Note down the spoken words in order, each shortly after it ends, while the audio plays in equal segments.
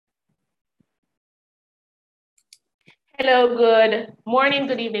Hello, good morning,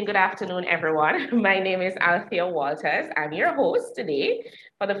 good evening, good afternoon, everyone. My name is Althea Walters. I'm your host today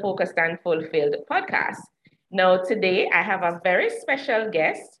for the Focused and Fulfilled podcast. Now, today I have a very special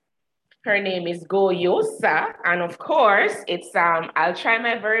guest. Her name is Goioiza, and of course, I'll try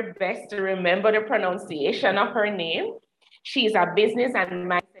my very best to remember the pronunciation of her name. She's a business and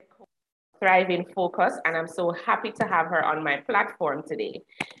mindset coach, Thriving Focus, and I'm so happy to have her on my platform today.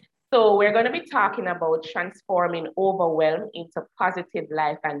 So we're going to be talking about transforming overwhelm into positive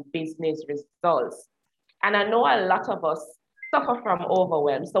life and business results. And I know a lot of us suffer from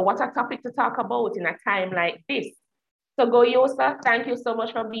overwhelm. So what a topic to talk about in a time like this. So Goyosa, thank you so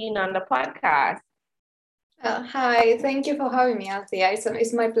much for being on the podcast. Hi, thank you for having me, Althea.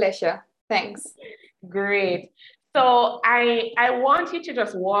 It's my pleasure. Thanks. Great. So I want you to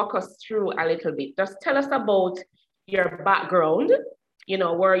just walk us through a little bit. Just tell us about your background.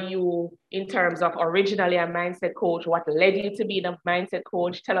 Were you in terms of originally a mindset coach? What led you to be the mindset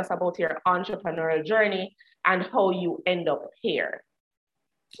coach? Tell us about your entrepreneurial journey and how you end up here.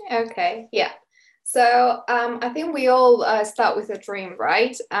 Okay, yeah. So I think we all start with a dream,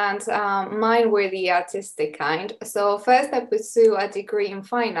 right? And mine were the artistic kind. So first I pursued a degree in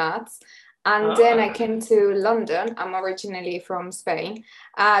fine arts. And then I came to London. I'm originally from Spain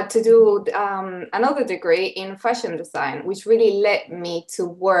to do another degree in fashion design, which really led me to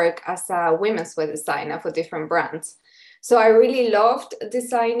work as a women's wear designer for different brands. So I really loved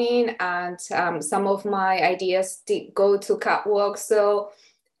designing, and some of my ideas did go to catwalk. So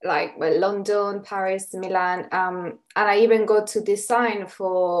like London, Paris, Milan, and I even got to design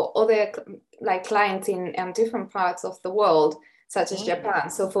for other like clients in different parts of the world, such as Japan.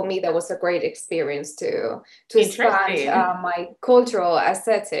 So for me, that was a great experience to expand my cultural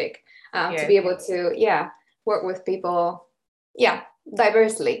aesthetic, to be able to work with people,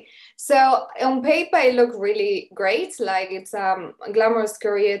 diversely. So on paper, it looked really great, like it's a glamorous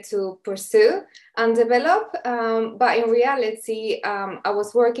career to pursue and develop. But in reality, I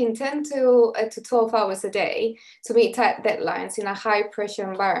was working 10 to 12 hours a day to meet tight deadlines in a high pressure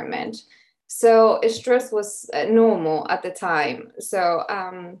environment. So stress was normal at the time. So,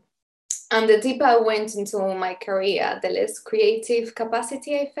 and the deeper I went into my career, the less creative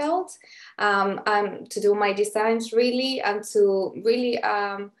capacity I felt to do my designs really, and to really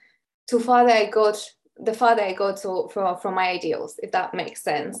to farther I got, the farther I got from my ideals, if that makes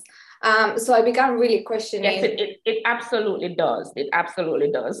sense. So I began really questioning. Yes, it absolutely does. It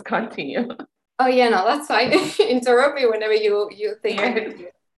absolutely does. Continue. Oh yeah, no, that's fine. Interrupt me whenever you think I need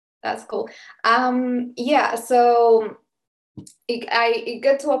to. That's cool. So it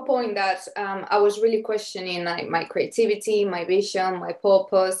got to a point that I was really questioning my creativity, my vision, my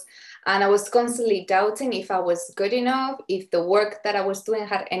purpose, and I was constantly doubting if I was good enough, if the work that I was doing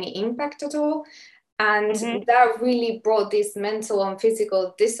had any impact at all. And that really brought this mental and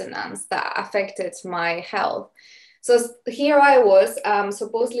physical dissonance that affected my health. So here I was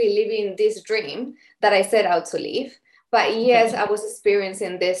supposedly living this dream that I set out to live. But yes, I was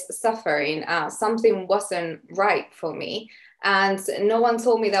experiencing this suffering. Something wasn't right for me. And no one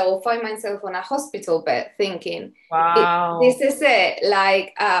told me that I will find myself on a hospital bed thinking, wow, this is it.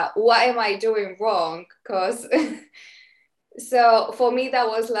 Like, what am I doing wrong? Because so for me, that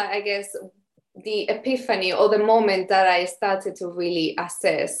was like, I guess, the epiphany, or the moment that I started to really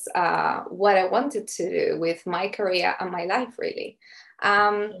assess what I wanted to do with my career and my life, really.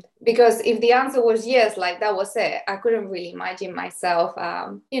 Because if the answer was yes, like that was it, I couldn't really imagine myself,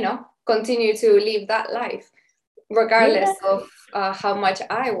 continue to live that life, regardless of how much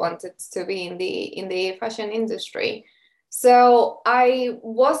I wanted to be in the fashion industry. So I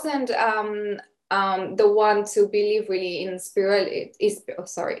wasn't the one to believe really in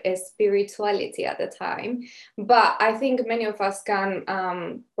spirituality at the time. But I think many of us can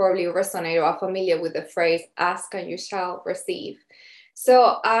probably resonate or are familiar with the phrase, ask and you shall receive.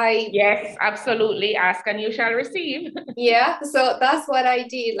 So yes, absolutely. Ask and you shall receive. Yeah, so that's what I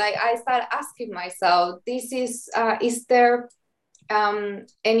did. Like I started asking myself, is there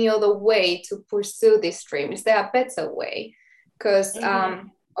any other way to pursue this dream? Is there a better way? Because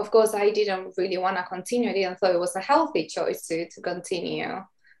of course, I didn't really want to continue. I didn't thought it was a healthy choice to continue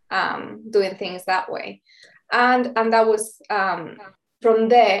doing things that way. And that was from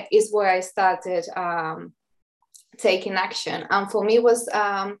there is where I started taking action. And for me was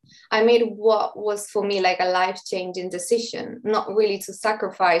I made what was for me like a life-changing decision, not really to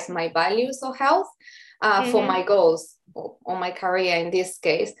sacrifice my values or health for my goals or my career in this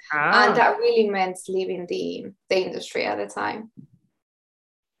case. And that really meant leaving the industry at the time.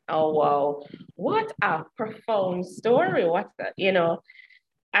 Oh, wow. What a profound story.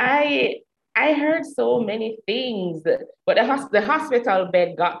 I I heard so many things, but the hospital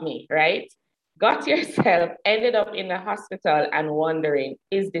bed got me, right? Got yourself, ended up in the hospital and wondering,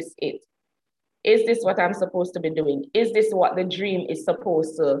 is this it? Is this what I'm supposed to be doing? Is this what the dream is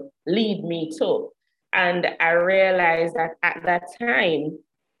supposed to lead me to? And I realized that at that time,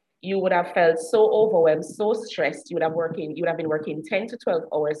 you would have felt so overwhelmed, so stressed. You would have been working 10 to 12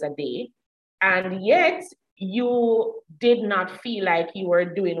 hours a day. And yet you did not feel like you were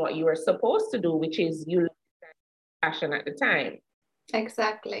doing what you were supposed to do, which is you passion at the time.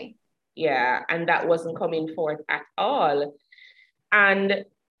 Exactly. Yeah. And that wasn't coming forth at all. And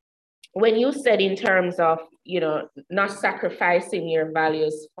when you said in terms of, not sacrificing your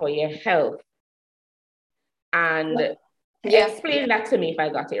values for your health, and Yeah. explain that to me if I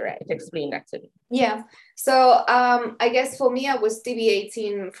got it right. Explain that to me. Yeah. So I guess for me, I was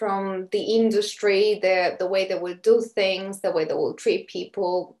deviating from the industry, the way they will do things, the way they will treat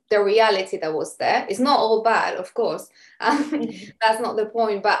people, the reality that was there. It's not all bad, of course. That's not the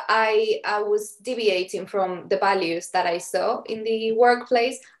point. But I was deviating from the values that I saw in the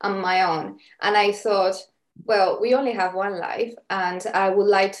workplace on my own. And I thought, well, we only have one life, and I would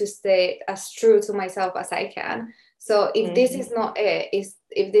like to stay as true to myself as I can. So if this is not it,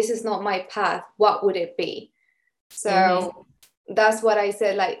 if this is not my path, what would it be? So that's what I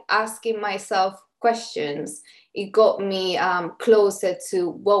said, like asking myself questions. It got me closer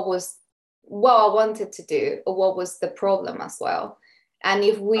to what I wanted to do, or what was the problem as well. And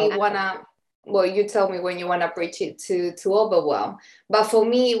if we wanna, well, you tell me when you wanna bridge it to overwhelm. But for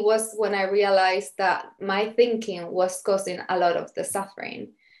me, it was when I realized that my thinking was causing a lot of the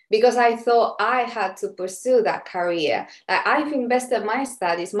suffering, because I thought I had to pursue that career. Like, I've invested my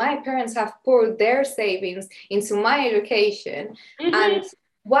studies, my parents have poured their savings into my education, and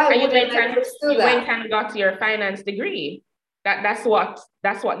why And wouldn't I pursue you went that? and got your finance degree. That's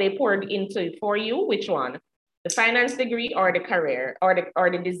what they poured into for you. Which one? The finance degree or the career or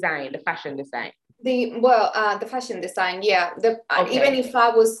the design, the fashion design? The fashion design, yeah. Even if I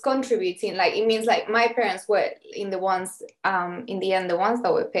was contributing, like, it means like my parents were in the end the ones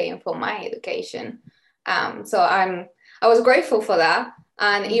that were paying for my education. So I was grateful for that,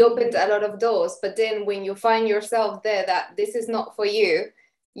 and it opened a lot of doors. But then when you find yourself there, that this is not for you,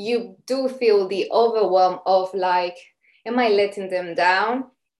 you do feel the overwhelm of like, am I letting them down?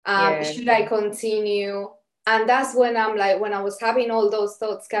 Should I continue? And that's when I'm like, when I was having all those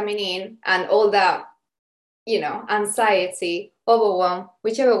thoughts coming in, and all that, anxiety, overwhelm,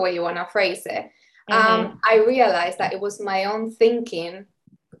 whichever way you want to phrase it, I realized that it was my own thinking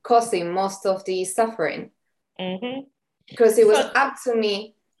causing most of the suffering, because it was up to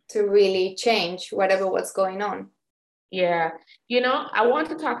me to really change whatever was going on. Yeah. I want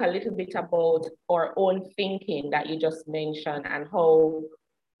to talk a little bit about our own thinking that you just mentioned and how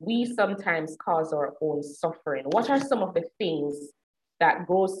we sometimes cause our own suffering. What are some of the things that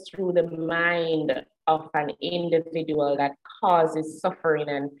goes through the mind of an individual that causes suffering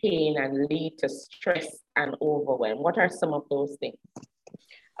and pain and lead to stress and overwhelm? What are some of those things?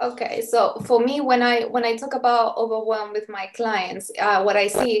 Okay, so for me, when I talk about overwhelm with my clients, what I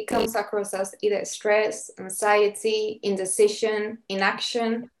see comes across as either stress, anxiety, indecision,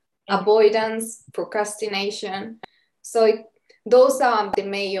 inaction, avoidance, procrastination. So those are the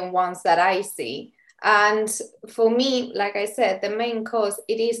main ones that I see. And for me, like I said, the main cause,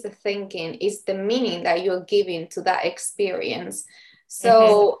 it is the thinking, is the meaning that you're giving to that experience.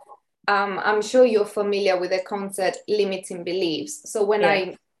 So I'm sure you're familiar with the concept limiting beliefs. So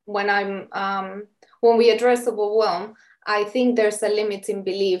when we address overwhelm, I think there's a limiting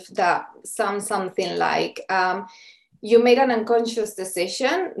belief that sounds something like, you made an unconscious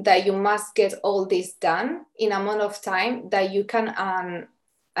decision that you must get all this done in amount of time that you can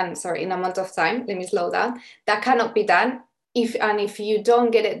in amount of time, let me slow down, that cannot be done. If you don't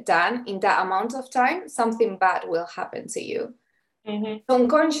get it done in that amount of time, something bad will happen to you.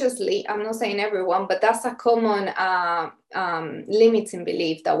 Unconsciously, I'm not saying everyone, but that's a common limiting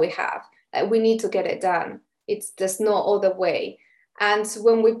belief that we have. We need to get it done. There's no other way. And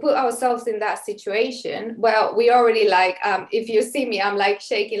when we put ourselves in that situation, well, we already like, if you see me, I'm like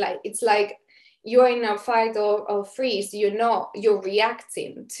shaking, like it's like you're in a fight or freeze. You're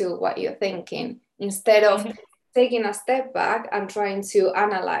reacting to what you're thinking, instead of taking a step back and trying to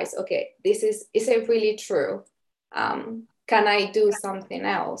analyze, okay, is it really true? Can I do something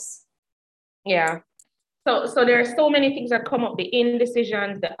else? Yeah. So there are so many things that come up: the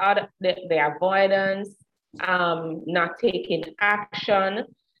indecisions, the avoidance, not taking action.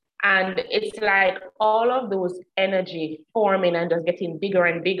 And it's like all of those energy forming and just getting bigger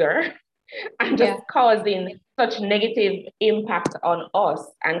and bigger and just causing such negative impact on us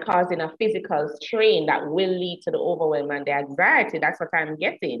and causing a physical strain that will lead to the overwhelm and the anxiety. That's what I'm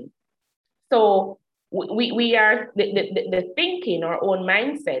getting. So we are the thinking, our own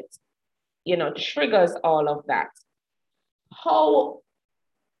mindset, triggers all of that. How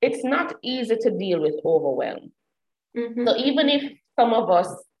it's not easy to deal with overwhelm. Mm-hmm. So even if some of us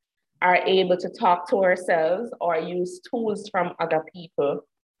are able to talk to ourselves or use tools from other people,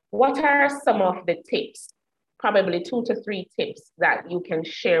 what are some of the tips, probably 2 to 3 tips that you can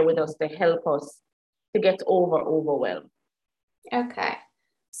share with us to help us to get over overwhelm? Okay.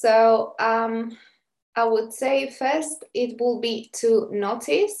 So I would say first it will be to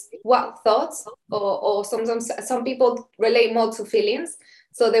notice what thoughts, or sometimes some people relate more to feelings.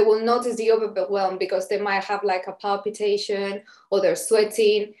 So they will notice the overwhelm because they might have like a palpitation or they're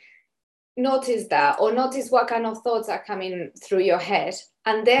sweating. Notice that, or notice what kind of thoughts are coming through your head.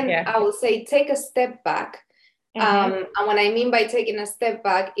 And then I would say take a step back. And what I mean by taking a step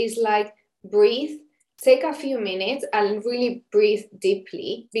back is like breathe, take a few minutes and really breathe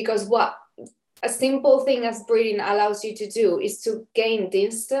deeply, because what a simple thing as breathing allows you to do is to gain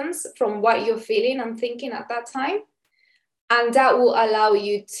distance from what you're feeling and thinking at that time. And that will allow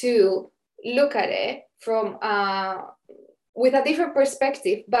you to look at it from with a different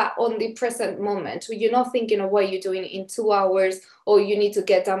perspective, but on the present moment. You're not thinking of what you're doing in 2 hours or you need to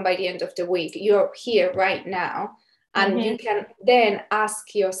get done by the end of the week. You're here right now. And you can then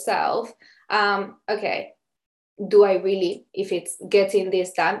ask yourself, okay, do I really, if it's getting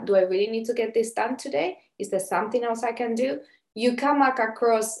this done, do I really need to get this done today? Is there something else I can do? You come back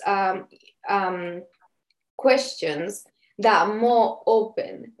across questions that are more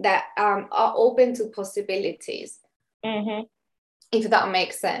open, that are open to possibilities. If that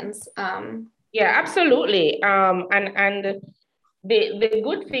makes sense. Yeah, absolutely. And the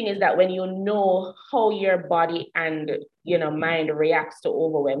good thing is that when you know how your body and mind reacts to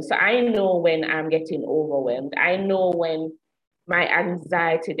overwhelm. So I know when I'm getting overwhelmed. I know when my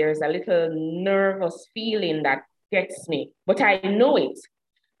anxiety, there's a little nervous feeling that gets me, but I know it.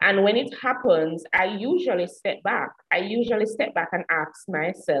 And when it happens, I usually step back. I usually step back and ask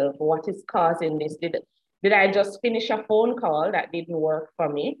myself, what is causing this? Did I just finish a phone call that didn't work for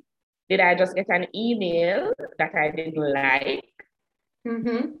me? Did I just get an email that I didn't like?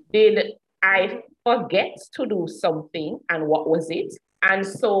 Did I forget to do something, and what was it? And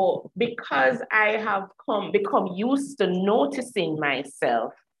so because I have become used to noticing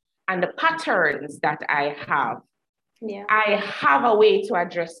myself and the patterns that I have, I have a way to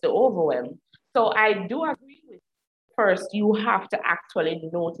address the overwhelm. So I do agree with you. First, you have to actually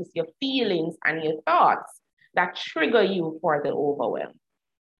notice your feelings and your thoughts that trigger you for the overwhelm.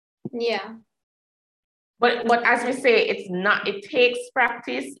 Yeah. But as we say, it takes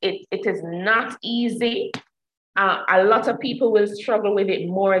practice. It is not easy. A lot of people will struggle with it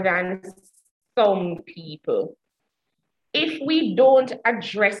more than some people. If we don't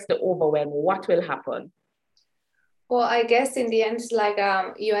address the overwhelm, what will happen? Well, I guess in the end, like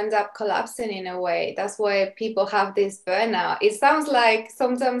you end up collapsing in a way. That's why people have this burnout. It sounds like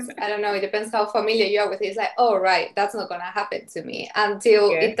sometimes, I don't know, it depends how familiar you are with it. It's like, oh, right, that's not going to happen to me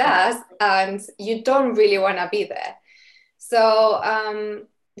until it does. And you don't really want to be there. So,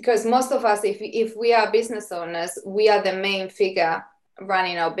 because most of us, if we are business owners, we are the main figure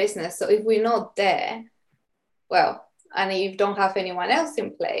running our business. So if we're not there, well, and you don't have anyone else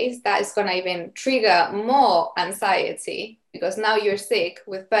in place, that is going to even trigger more anxiety, because now you're sick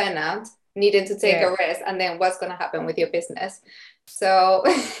with burnout, needing to take a rest, and then what's going to happen with your business? So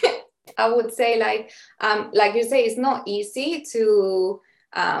I would say, like you say, it's not easy to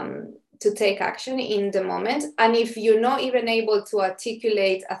take action in the moment. And if you're not even able to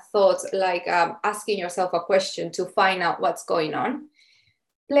articulate a thought, like asking yourself a question to find out what's going on,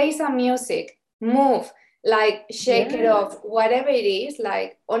 play some music, move, like shake it off, whatever it is.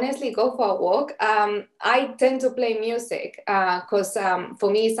 Like honestly, go for a walk. I tend to play music because for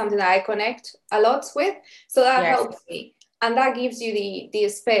me it's something that I connect a lot with, so that helps me, and that gives you the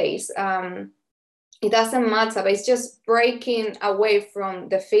space. It doesn't matter, but it's just breaking away from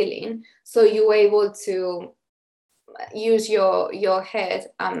the feeling, so you're able to use your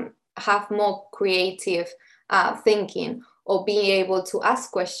head, have more creative thinking, or being able to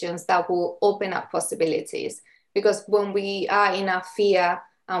ask questions that will open up possibilities. Because when we are in a fear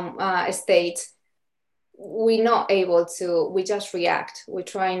state, we're not able to, we just react. We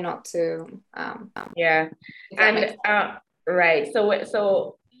try not to. Right.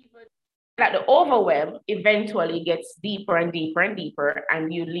 So that the overwhelm eventually gets deeper and deeper and deeper,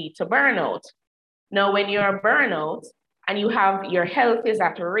 and you lead to burnout. Now, when you're burnout and you have your health is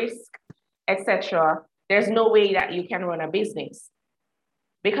at risk, etc., there's no way that you can run a business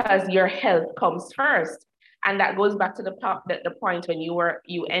because your health comes first. And that goes back to the point when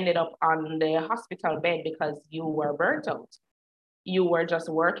you ended up on the hospital bed because you were burnt out. You were just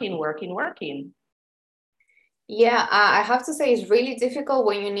working, working, working. Yeah, I have to say it's really difficult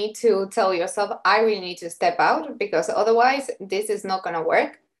when you need to tell yourself, I really need to step out because otherwise this is not going to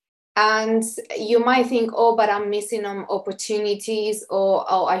work. And you might think, oh, but I'm missing on opportunities, or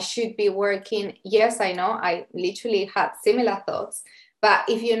oh, I should be working. Yes, I know. I literally had similar thoughts. But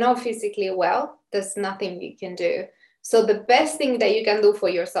if you're not physically well, there's nothing you can do. So the best thing that you can do for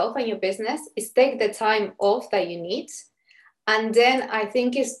yourself and your business is take the time off that you need. And then I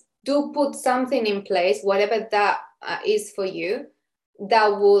think is do put something in place, whatever that is for you, that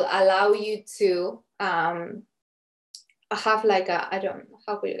will allow you to have like a, I don't know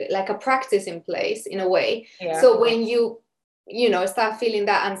how like a practice in place in a way. Yeah. So when you know start feeling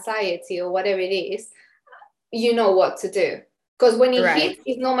that anxiety or whatever it is, you know what to do. Because when it Right. hits,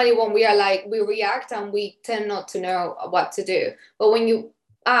 it's normally when we are like we react and we tend not to know what to do. But when you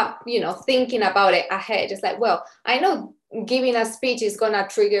are, you know, thinking about it ahead, it's like, well, I know giving a speech is gonna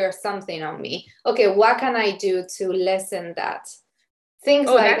trigger something on me. Okay, what can I do to lessen that? Things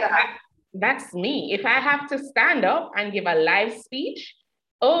Oh, like that. that's me. If I have to stand up and give a live speech,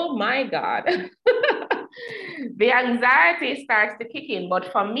 oh my God. The anxiety starts to kick in.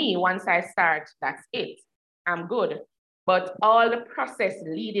 But for me, once I start, that's it. I'm good. But all the process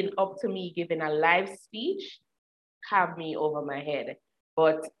leading up to me giving a live speech have me over my head.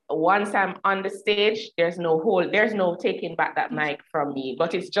 But once I'm on the stage, there's no taking back that mic from me.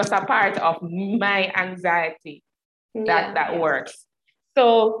 But it's just a part of my anxiety that works.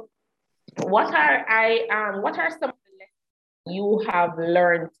 So what are some of the lessons you have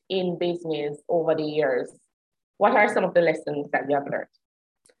learned in business over the years? What are some of the lessons that you have learned?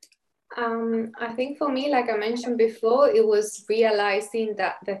 I think for me, like I mentioned before, it was realizing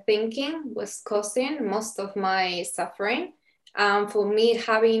that the thinking was causing most of my suffering. For me,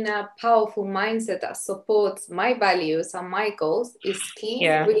 having a powerful mindset that supports my values and my goals is key,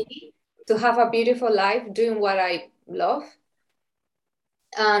 really, to have a beautiful life doing what I love.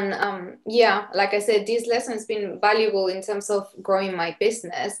 And yeah, like I said, this lesson has been valuable in terms of growing my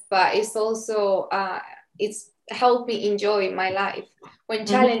business, but it's also it's helped me enjoy my life when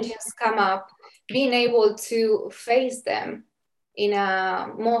challenges come up, being able to face them in a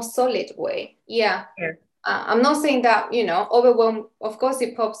more solid way. Yeah. I'm not saying that, you know, overwhelm, of course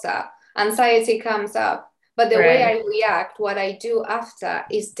it pops up, anxiety comes up, but the way I react, what I do after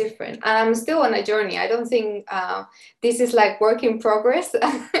is different. And I'm still on a journey. I don't think this is like work in progress.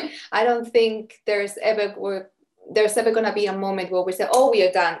 I don't think there's ever going to be a moment where we say, oh, we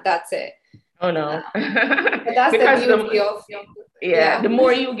are done. That's it. Oh, no. But that's Because the beauty of the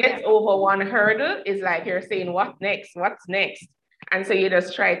more you get over one hurdle, is like you're saying, what next? What's next? And so you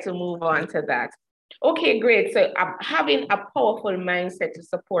just try to move on to that. Okay, great. So having a powerful mindset to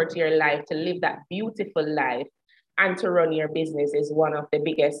support your life, to live that beautiful life, and to run your business is one of the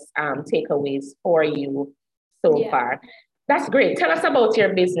biggest takeaways for you so far. That's great. Tell us about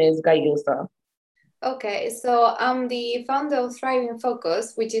your business, Goioiza. Okay, so I'm the founder of Thriving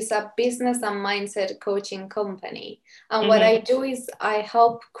Focus, which is a business and mindset coaching company. And what I do is I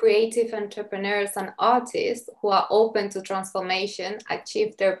help creative entrepreneurs and artists who are open to transformation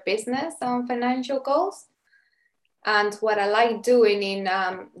achieve their business and financial goals. And what I like doing in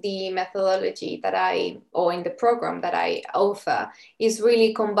the methodology or in the program that I offer is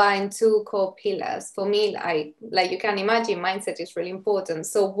really combine two core pillars. For me, like you can imagine, mindset is really important.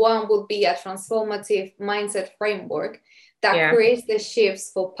 So one would be a transformative mindset framework that creates the shifts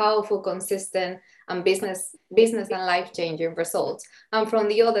for powerful, consistent, and business and life-changing results. And from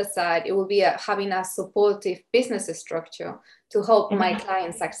the other side, it will be having a supportive business structure to help my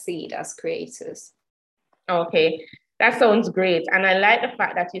clients succeed as creators. Okay, that sounds great. And I like the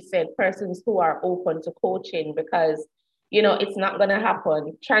fact that you said persons who are open to coaching because, you know, it's not going to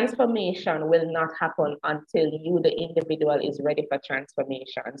happen. Transformation will not happen until you, the individual, is ready for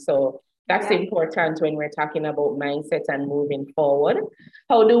transformation. So that's important when we're talking about mindset and moving forward.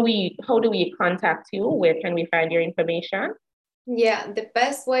 How do we contact you? Where can we find your information? Yeah, the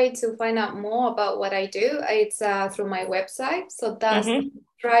best way to find out more about what I do, it's through my website. So that's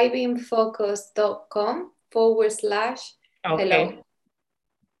thrivingfocus.com/hello.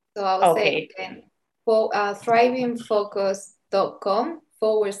 So I'll say again,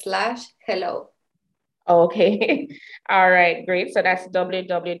 thrivingfocus.com/hello. Okay. All right, great. So that's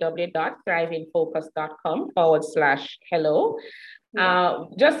www.thrivingfocus.com/hello.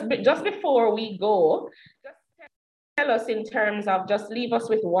 Just before we go, just tell us in terms of just leave us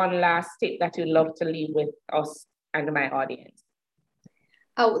with one last tip that you'd love to leave with us and my audience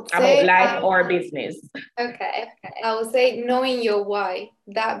I would about say, life or business. okay, I would say knowing your why,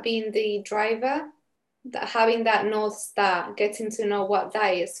 that being the driver, that having that North Star, getting to know what that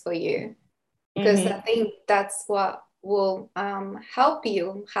is for you. Because I think that's what will help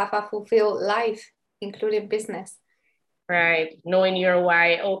you have a fulfilled life, including business. Right. Knowing your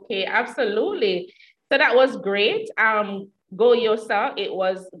why. Okay, absolutely. So that was great. Goioiza, it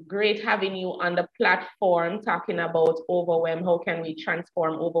was great having you on the platform talking about overwhelm. How can we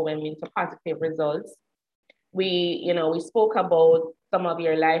transform overwhelm into positive results? We spoke about some of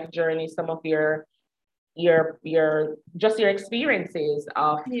your life journey, some of your just your experiences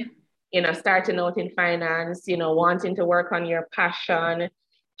of starting out in finance, wanting to work on your passion,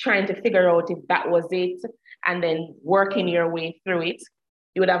 trying to figure out if that was it, and then working your way through it.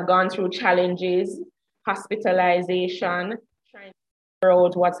 You would have gone through challenges, hospitalization, trying to figure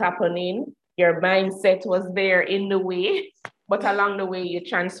out what's happening. Your mindset was there in the way, but along the way, you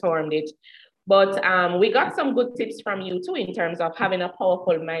transformed it. But we got some good tips from you too in terms of having a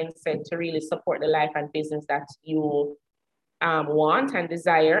powerful mindset to really support the life and business that you want and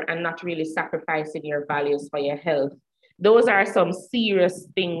desire, and not really sacrificing your values for your health. Those are some serious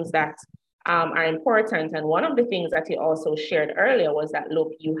things that are important. And one of the things that you also shared earlier was that,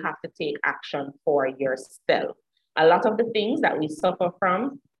 look, you have to take action for yourself. A lot of the things that we suffer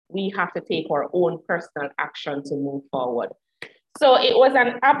from, we have to take our own personal action to move forward. So it was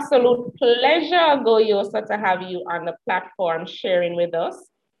an absolute pleasure, Goioiza, to have you on the platform sharing with us.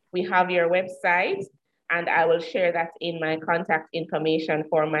 We have your website, and I will share that in my contact information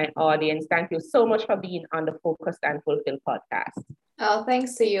for my audience. Thank you so much for being on the Focused and Fulfilled podcast. Oh,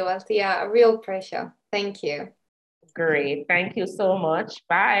 thanks to you, Althea. A real pleasure. Thank you. Great. Thank you so much.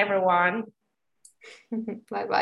 Bye, everyone. Bye-bye.